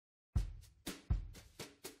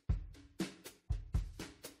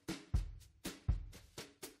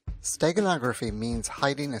Steganography means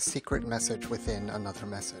hiding a secret message within another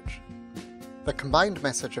message. The combined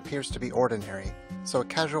message appears to be ordinary, so a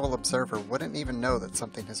casual observer wouldn't even know that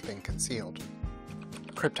something has been concealed.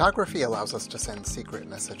 Cryptography allows us to send secret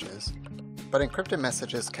messages, but encrypted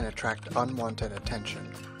messages can attract unwanted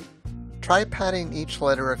attention. Try padding each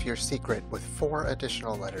letter of your secret with 4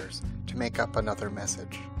 additional letters to make up another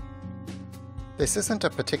message. This isn't a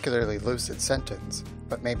particularly lucid sentence,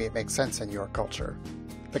 but maybe it makes sense in your culture.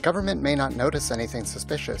 The government may not notice anything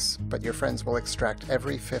suspicious, but your friends will extract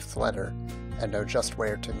every 5th letter and know just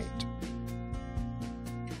where to meet.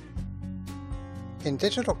 In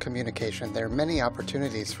digital communication, there are many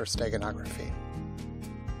opportunities for steganography.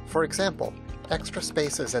 For example, extra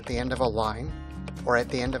spaces at the end of a line or at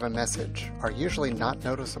the end of a message are usually not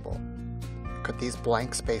noticeable. Could these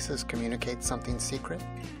blank spaces communicate something secret?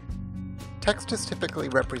 Text is typically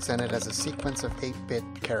represented as a sequence of 8-bit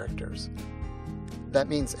characters. That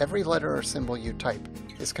means every letter or symbol you type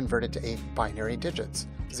is converted to 8 binary digits,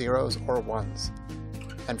 0s or 1s,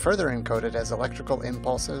 and further encoded as electrical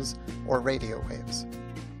impulses or radio waves.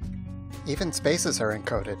 Even spaces are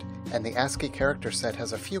encoded, and the ASCII character set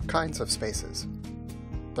has a few kinds of spaces.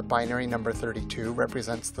 The binary number 32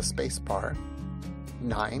 represents the space bar,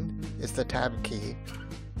 9 is the tab key,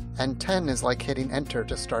 and 10 is like hitting enter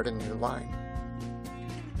to start a new line.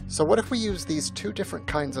 So what if we use these 2 different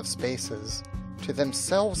kinds of spaces to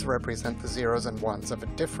themselves represent the 0s and 1s of a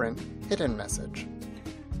different hidden message?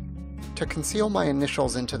 To conceal my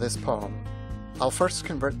initials into this poem, I'll first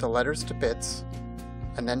convert the letters to bits,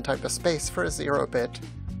 and then type a space for a 0 bit,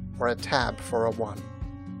 or a tab for a 1.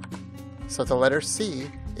 So the letter C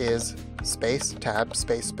is space, tab,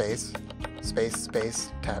 space, space, space,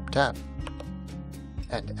 space, tab, tab.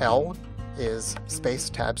 And L is space,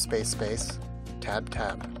 tab, space, space, tab,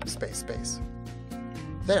 tab, space, space.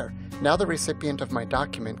 There, now the recipient of my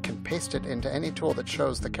document can paste it into any tool that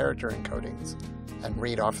shows the character encodings, and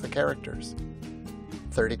read off the characters.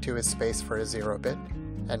 32 is space for a 0 bit,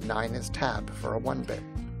 and 9 is tab for a 1 bit.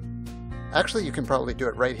 Actually, you can probably do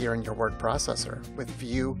it right here in your word processor with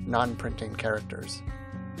view non-printing characters.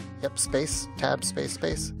 Yep, space, tab, space,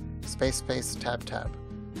 space, space, space, tab, tab.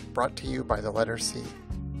 Brought to you by the letter C.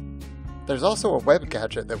 There's also a web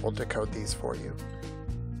gadget that will decode these for you.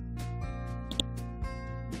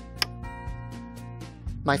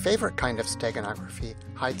 My favorite kind of steganography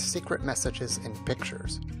hides secret messages in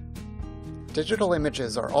pictures. Digital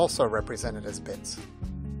images are also represented as bits.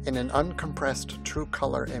 In an uncompressed true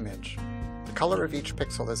color image, the color of each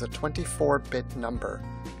pixel is a 24-bit number,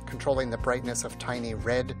 controlling the brightness of tiny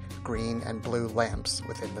red, green, and blue lamps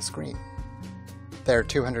within the screen. There are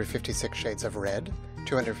 256 shades of red,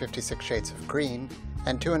 256 shades of green,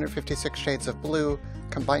 and 256 shades of blue,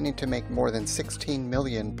 combining to make more than 16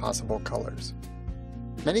 million possible colors.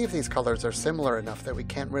 Many of these colors are similar enough that we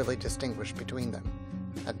can't really distinguish between them,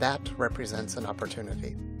 and that represents an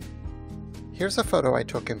opportunity. Here's a photo I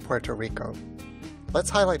took in Puerto Rico.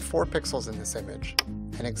 Let's highlight 4 pixels in this image,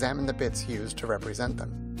 and examine the bits used to represent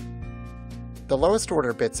them. The lowest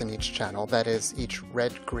order bits in each channel, that is, each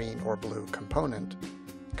red, green, or blue component,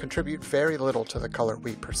 contribute very little to the color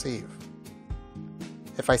we perceive.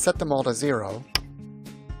 If I set them all to 0,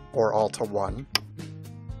 or all to 1,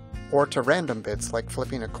 or to random bits like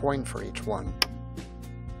flipping a coin for each one,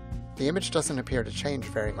 the image doesn't appear to change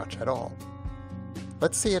very much at all.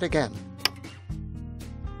 Let's see it again.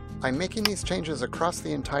 I'm making these changes across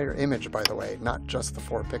the entire image, by the way, not just the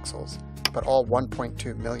 4 pixels, but all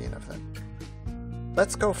 1.2 million of them.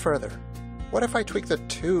 Let's go further. What if I tweak the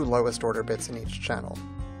 2 lowest order bits in each channel?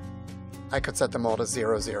 I could set them all to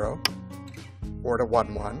 0, 0, or to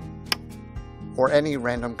 1, 1, or any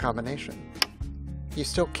random combination. You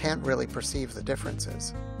still can't really perceive the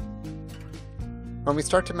differences. When we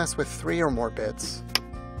start to mess with 3 or more bits,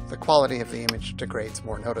 the quality of the image degrades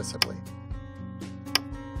more noticeably.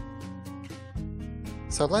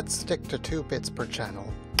 So let's stick to 2 bits per channel,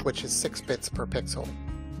 which is 6 bits per pixel.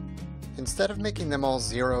 Instead of making them all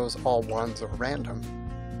 0s, all 1s, or random,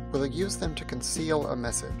 we'll use them to conceal a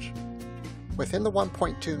message. Within the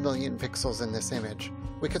 1.2 million pixels in this image,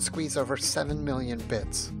 we could squeeze over 7 million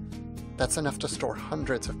bits. That's enough to store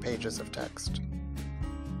hundreds of pages of text.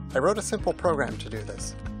 I wrote a simple program to do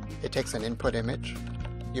this. It takes an input image,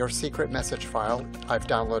 your secret message file, I've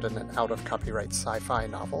downloaded an out-of-copyright sci-fi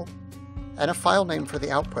novel, and a file name for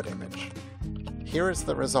the output image. Here is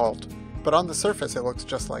the result, but on the surface it looks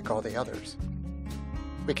just like all the others.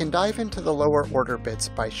 We can dive into the lower order bits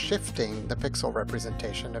by shifting the pixel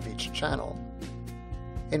representation of each channel.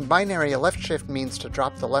 In binary, a left shift means to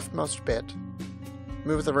drop the leftmost bit,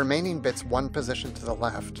 move the remaining bits 1 position to the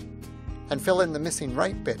left, and fill in the missing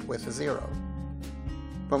right bit with a 0.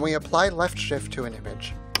 When we apply left shift to an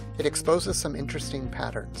image, it exposes some interesting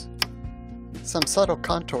patterns. Some subtle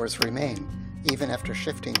contours remain, even after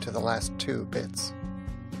shifting to the last 2 bits.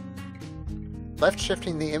 Left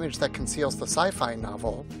shifting the image that conceals the sci-fi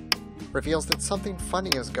novel reveals that something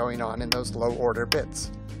funny is going on in those low-order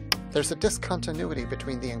bits. There's a discontinuity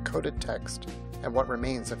between the encoded text and what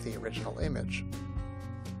remains of the original image.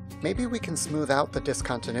 Maybe we can smooth out the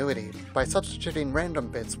discontinuity by substituting random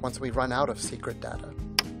bits once we run out of secret data.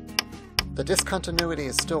 The discontinuity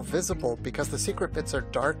is still visible because the secret bits are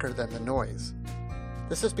darker than the noise.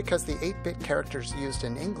 This is because the 8-bit characters used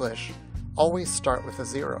in English always start with a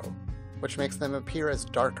 0, which makes them appear as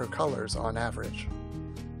darker colors on average.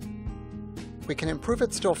 We can improve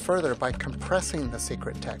it still further by compressing the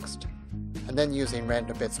secret text, and then using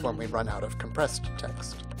random bits when we run out of compressed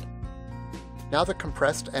text. Now the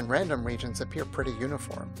compressed and random regions appear pretty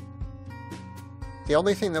uniform. The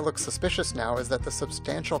only thing that looks suspicious now is that the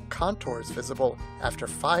substantial contours visible after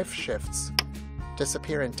 5 shifts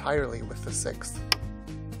disappear entirely with the 6th.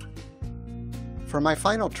 For my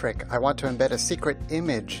final trick, I want to embed a secret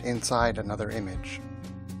image inside another image.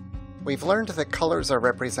 We've learned that colors are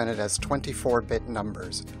represented as 24-bit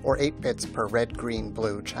numbers, or 8 bits per red, green,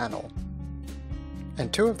 blue channel.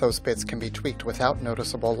 And 2 of those bits can be tweaked without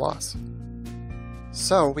noticeable loss.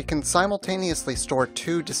 So we can simultaneously store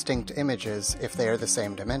 2 distinct images if they are the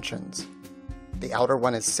same dimensions. The outer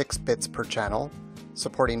one is 6 bits per channel,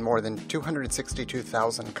 supporting more than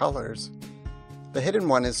 262,000 colors. The hidden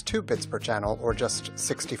one is 2 bits per channel, or just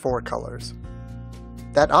 64 colors.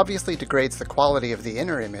 That obviously degrades the quality of the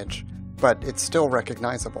inner image, but it's still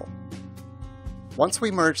recognizable. Once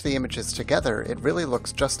we merge the images together, it really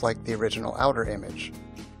looks just like the original outer image.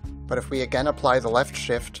 But if we again apply the left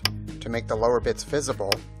shift to make the lower bits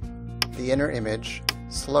visible, the inner image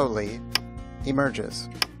slowly emerges.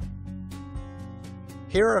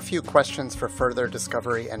 Here are a few questions for further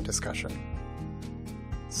discovery and discussion.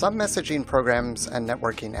 Some messaging programs and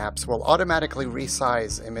networking apps will automatically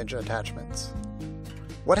resize image attachments.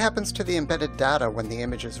 What happens to the embedded data when the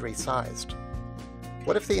image is resized?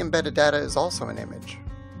 What if the embedded data is also an image?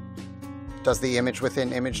 Does the image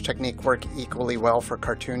within image technique work equally well for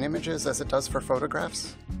cartoon images as it does for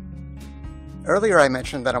photographs? Earlier I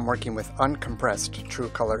mentioned that I'm working with uncompressed true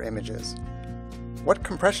color images. What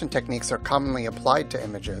compression techniques are commonly applied to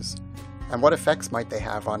images, and what effects might they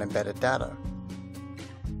have on embedded data?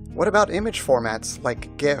 What about image formats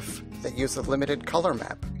like GIF that use a limited color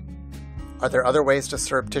map? Are there other ways to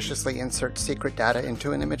surreptitiously insert secret data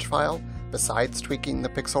into an image file besides tweaking the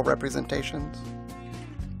pixel representations?